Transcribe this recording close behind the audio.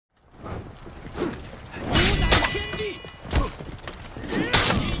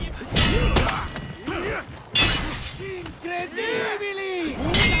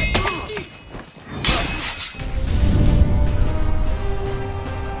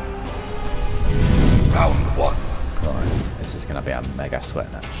Round one. Right, this is going to be a mega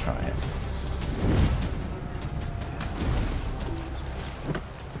sweat match, right?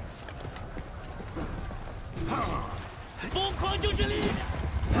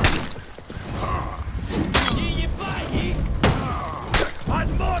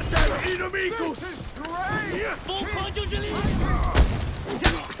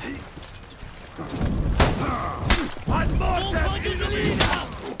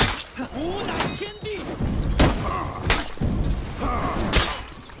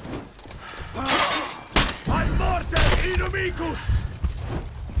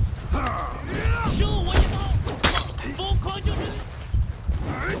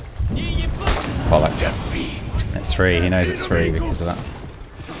 Bollocks. It's free, he knows it's free because of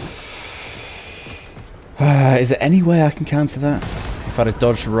that. Is there any way I can counter that? If I'd have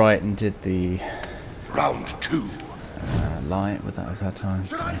dodged right and did the... Round two. Light, would that have had time?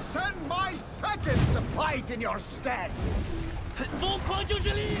 Should I send my seconds to fight in your stead?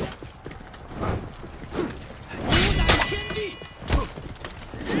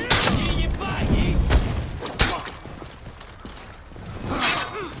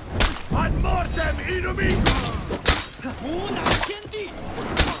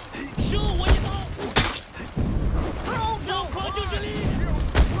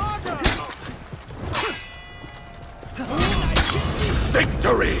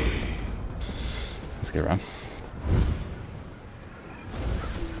 Victory! That's a good run.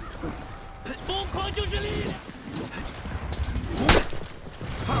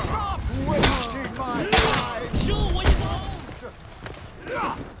 Stop wasting my time!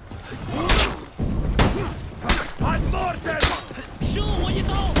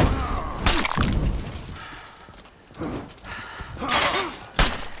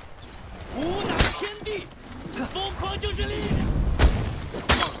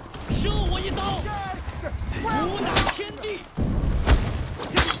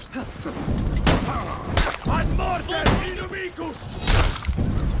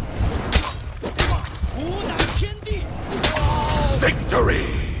 Victory!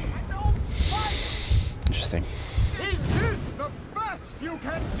 Interesting. Is this the best you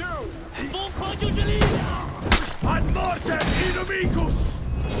can do? Ad mortem inimicus!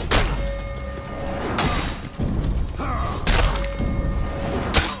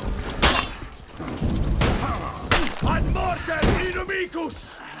 Ad mortem inimicus!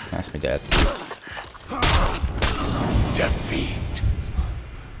 That's me dead. Defeat.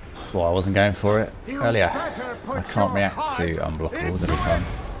 That's why I wasn't going for it earlier. I can't react to unblockables every time.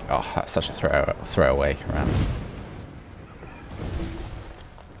 Oh, that's such a throwaway round.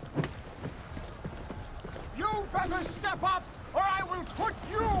 You better step up, or I will put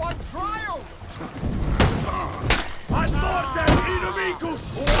you on trial! Ad mortem inimicus!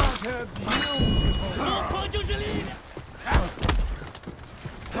 What a beautiful...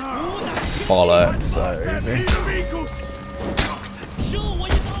 Bollocks, so easy.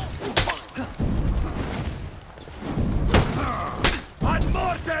 Ad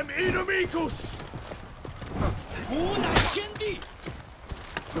mortem inimicus!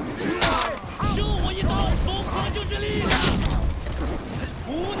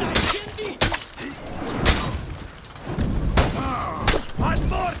 Ad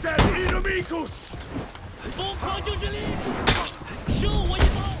mortem inimicus!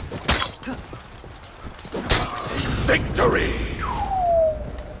 Victory!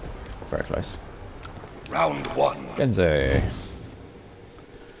 Very close. Round one. Genzo.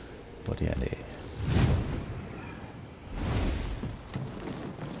 Tiandi.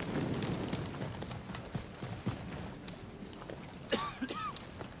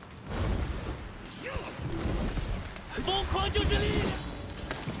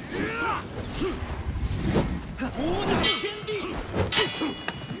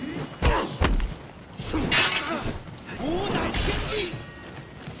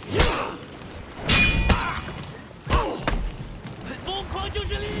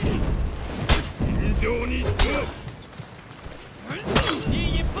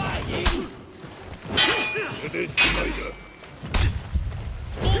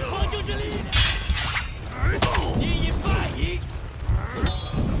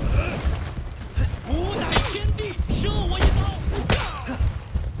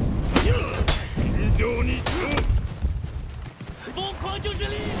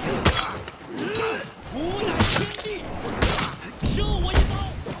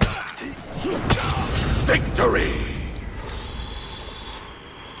 Victory!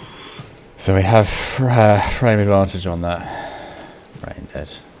 So we have frame advantage on that. Brain dead.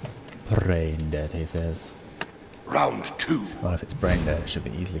 Brain dead, he says. Round two. Well, if it's brain dead, it should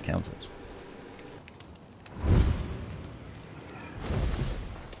be easily countered.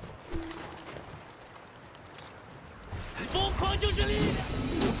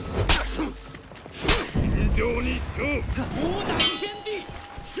 无乃天地。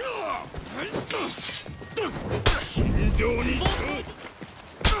心中に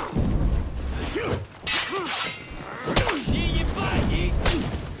一以败矣。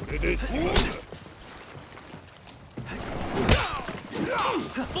これでしまいだ。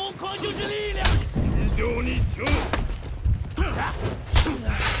疯狂就是力量。心中に勝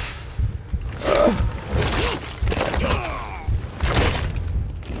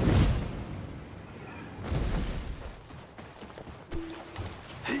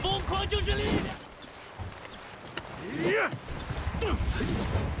疯狂就是力量。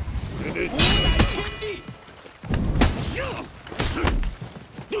これでし无乃天地。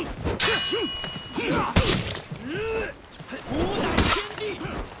无乃天地。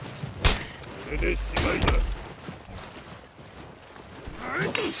これでしまいだ。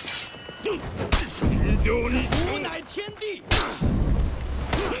心情に无乃天地。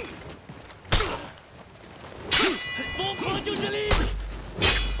疯狂就是力量。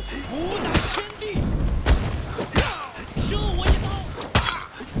无乃天地。射我一刀。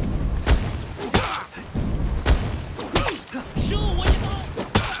射我一刀。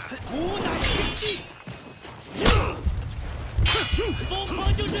无乃天地。疯狂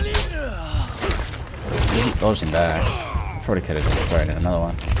就是力量。 Didn't dodge in there. Probably could have just thrown in another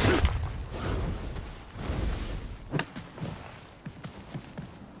one.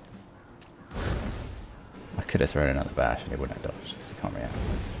 I could have thrown another bash and he wouldn't have dodged because he can't react.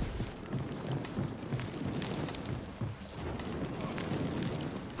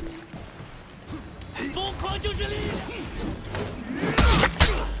 疯狂就是力量。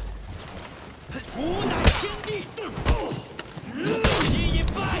无乃天地。一以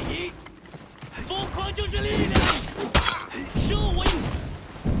败矣。疯狂就是力量。射我一。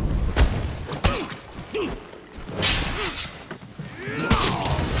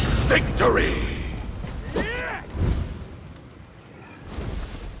 Victory!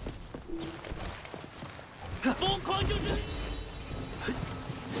 疯狂就是力量。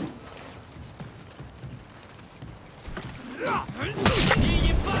一以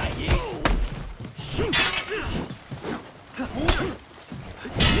败矣。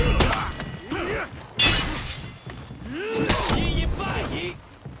一以败矣。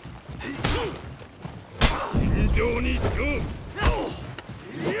心情に勝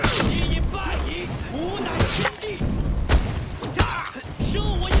一以败矣。无乃天地。射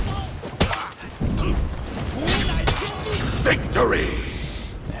我一刀。无乃天地。 Victory!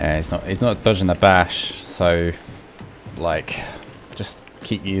 Yeah, he's not dodging the bash, so like just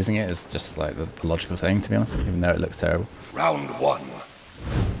keep using it is just like the logical thing, to be honest, even though it looks terrible. Round one.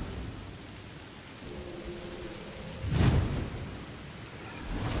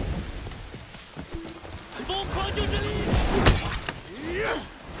 疯狂就是力量。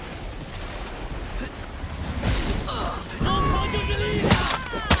疯狂就是力量。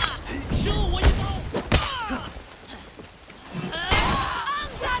射我一刀。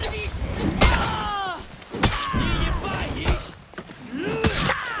一以败矣。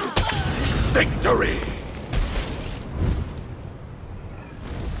 Victory!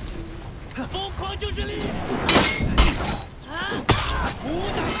 疯狂就是力量。无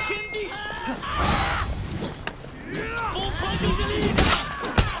乃天地。疯狂就是力量。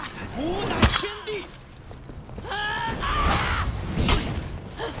无乃天地。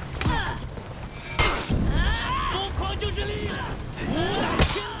疯狂就是力量。无乃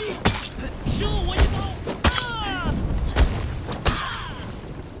天地。射我一刀。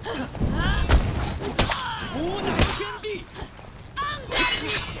无乃天地。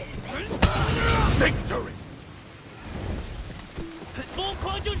 Victory! 疯狂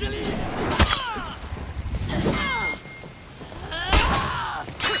就是力量。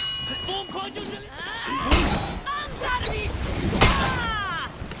疯狂就是力量。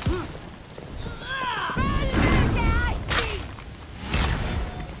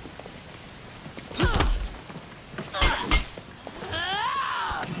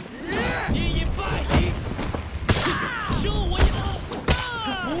 一以败矣。射我一刀。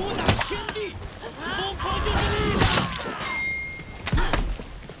无乃天地。疯狂就是力量。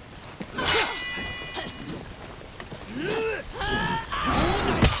无乃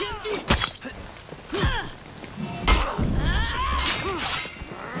天地。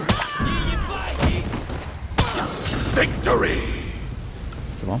一以败矣。 Victory!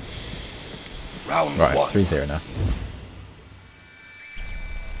 That's the one. Round Right, one. 3-0 now.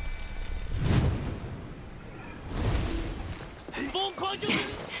 疯狂就是力量。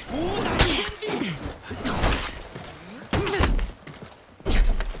无乃天地。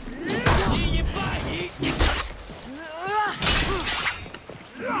一以败矣。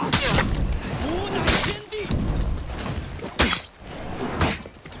无乃天地。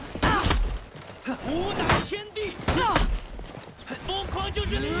无乃天地，疯狂就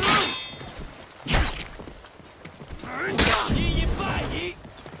是力量。一一败矣。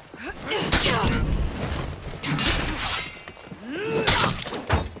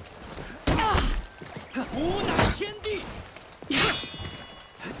无乃天地，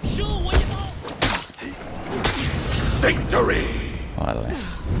受我一刀。 Victory! Finally.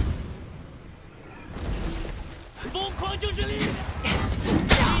 疯狂就是力量，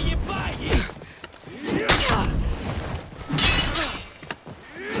一一败矣。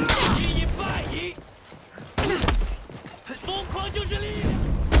一一败矣。疯狂就是力量。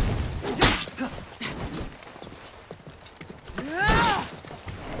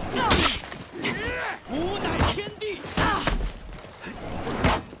无乃天地。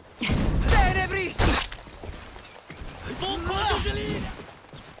疯狂就是力量。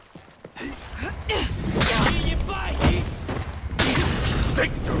一一败矣。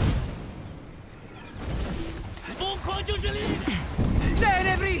 Victory! 疯狂就是力量。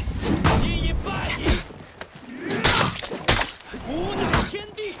一一败矣。无乃天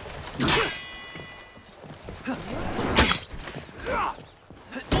地。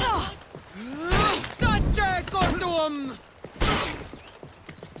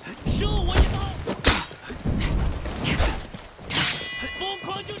受我一刀。疯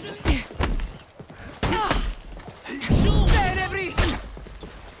狂就是力量。受我一刀。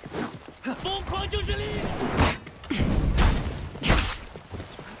疯狂就是力量。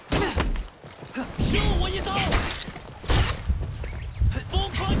受我一刀。疯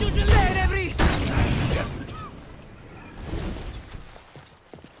狂就是力量。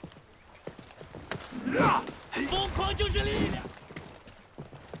疯狂就是力量。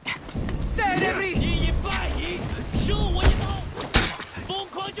一一败矣。受我一刀。疯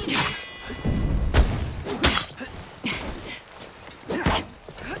狂就是力量。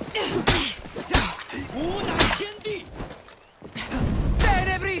无乃天地。无乃天地。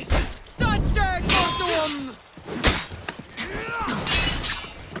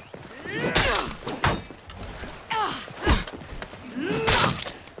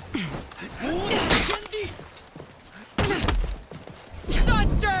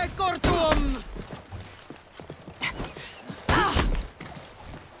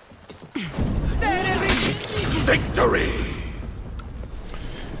Victory!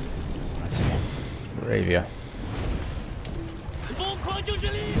 Let's see. Bravia. 疯狂就是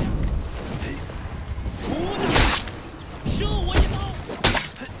力量。无乃。受我一刀。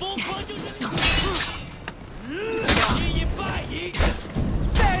疯狂就是力量。一一败矣。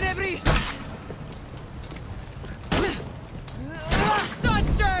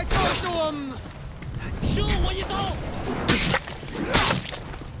受我一刀。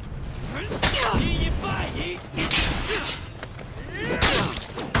一一败矣。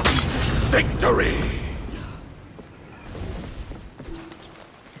 Victory!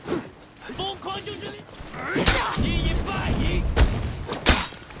 疯狂就是力量。一一败矣。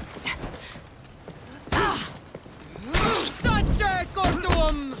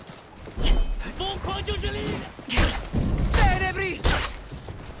疯狂就是力量。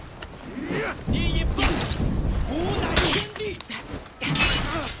一一败。无乃天地。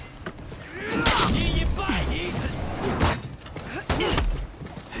一一败矣。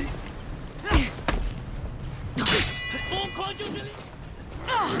疯狂就是力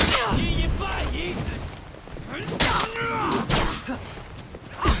量。一一败矣。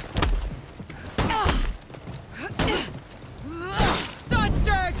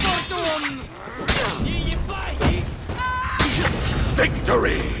一一败矣。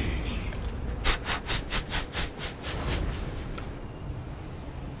 Victory!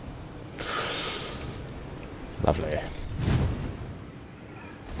 Lovely.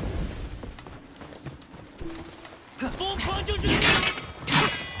 疯狂就是力量。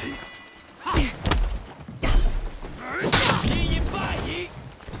一一败矣。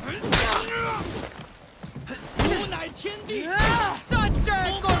无乃天地。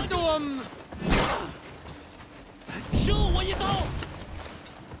疯狂就是受我一刀。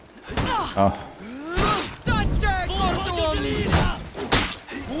 Oh. 疯狂就是力量。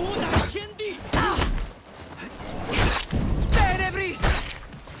无乃天地。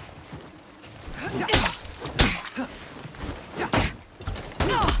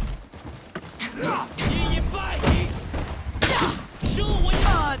一一败矣。受我一刀。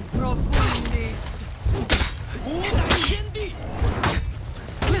无乃天地。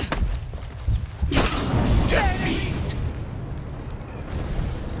 Defeat!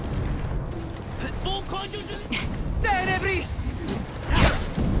 疯狂就是力量。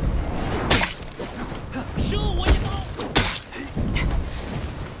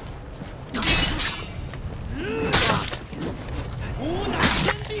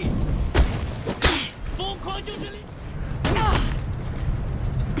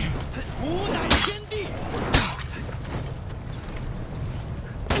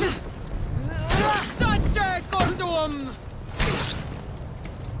one.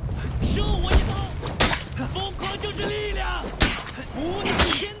 受我一刀，疯狂就是力量，无脑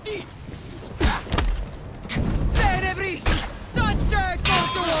天地。Bene bris, touch go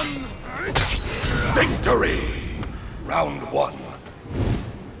one. Victory! Round 1.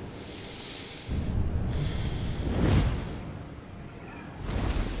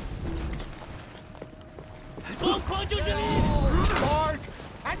 疯狂就是力量， Mark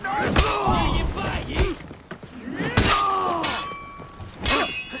and no 一赢败赢。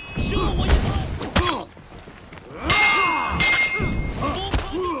受我一刀，疯狂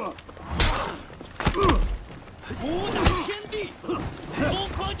无脑天地，疯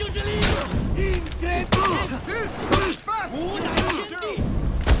狂就是力量， this is the best 无脑天地。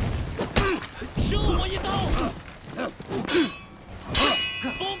受我一刀，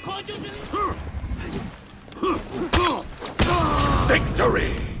疯狂就是力量。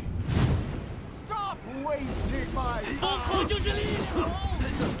 Victory! stop wasting my 疯狂就是力量，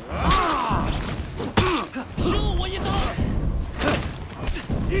受我一刀，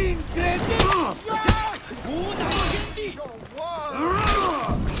无脑天地，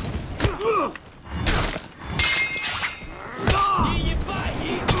 一赢败赢，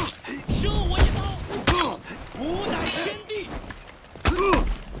受我一刀，无脑天地，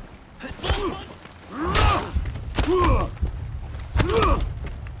疯狂。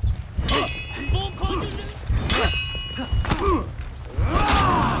 疯狂就是力，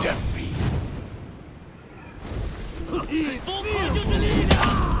 Defeat! 疯狂就是力量，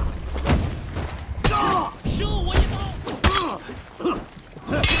受我一刀，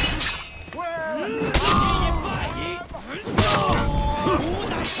一赢败赢，无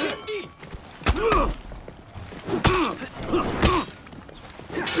脑天地，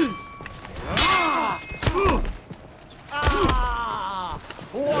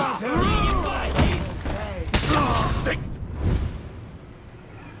一赢败赢，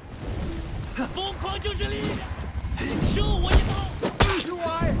疯狂就是力量，受我一刀， do I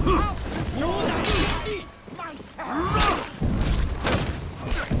have 无脑天地， myself?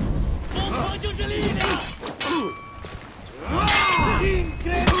 疯狂就是力量，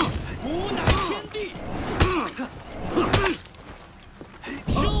无脑天地，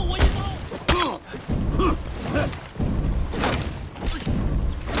受我一刀。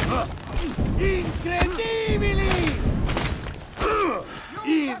 Incredibili!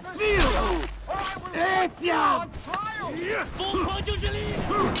 Infilo! Etiam! 疯狂就是力量，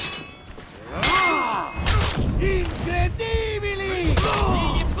 Incredibili! 一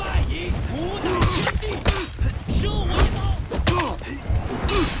赢败赢，无脑天地，受我一刀，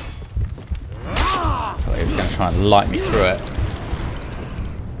 I thought he was going to try and light me through it.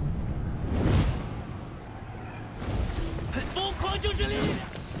 疯狂就是力量，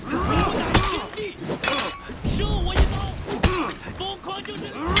无脑天地，受我一刀，疯狂就是力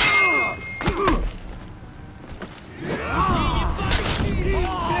量，一赢败赢，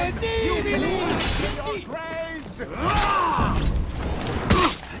无脑天地， Graves!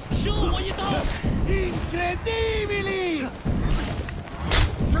 受我一刀， Incredibili!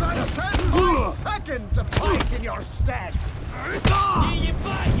 Should I send my second to fight in your stead? 一赢败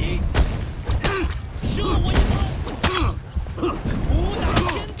赢，受我一刀，无脑天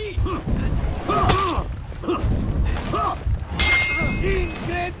地。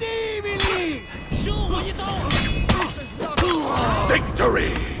 Incredibili! 受我一刀，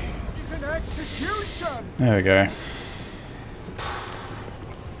 Victory! It's an execution! There we go.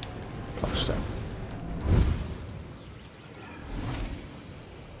 Gosh, so-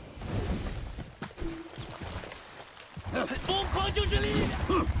 疯狂就是力量，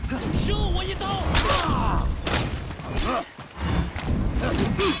受我一刀，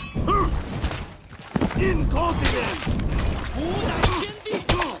 Incontinent! 无脑天地，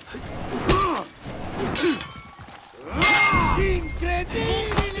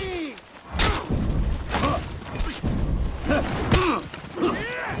 Incredibili!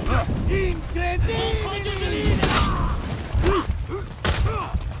 Incredibili! 疯狂就是力量，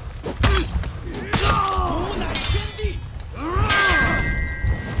无脑天地，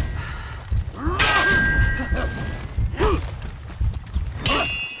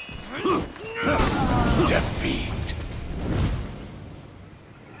 Defeat!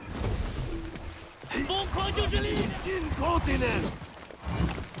 疯狂就是力量， Incontinent!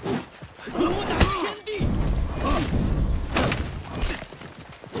 无脑天地，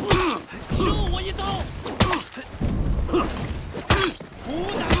受我一刀，无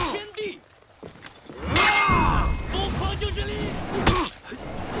脑天地，疯狂就是力量，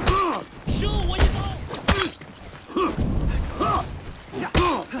受我一刀，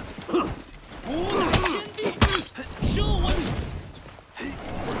无脑天地。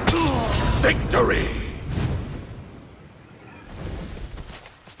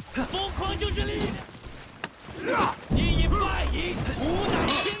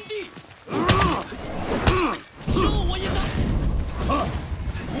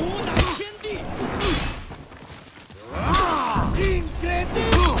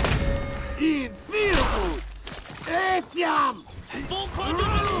狂就是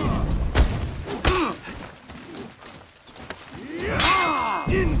力。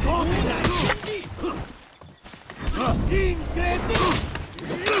 无乃天地， Incredibile!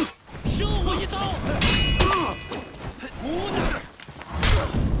 射我一刀。无乃。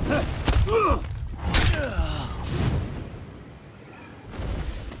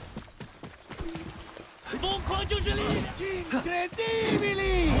疯狂就是力量。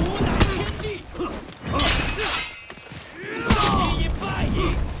 Incredibile! 无乃天地，一以败矣。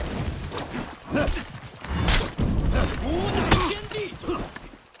无乃天地。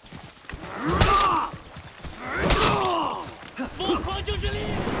 疯狂就是力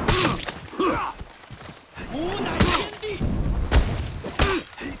量，无乃天地。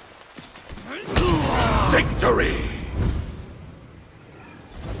 Victory!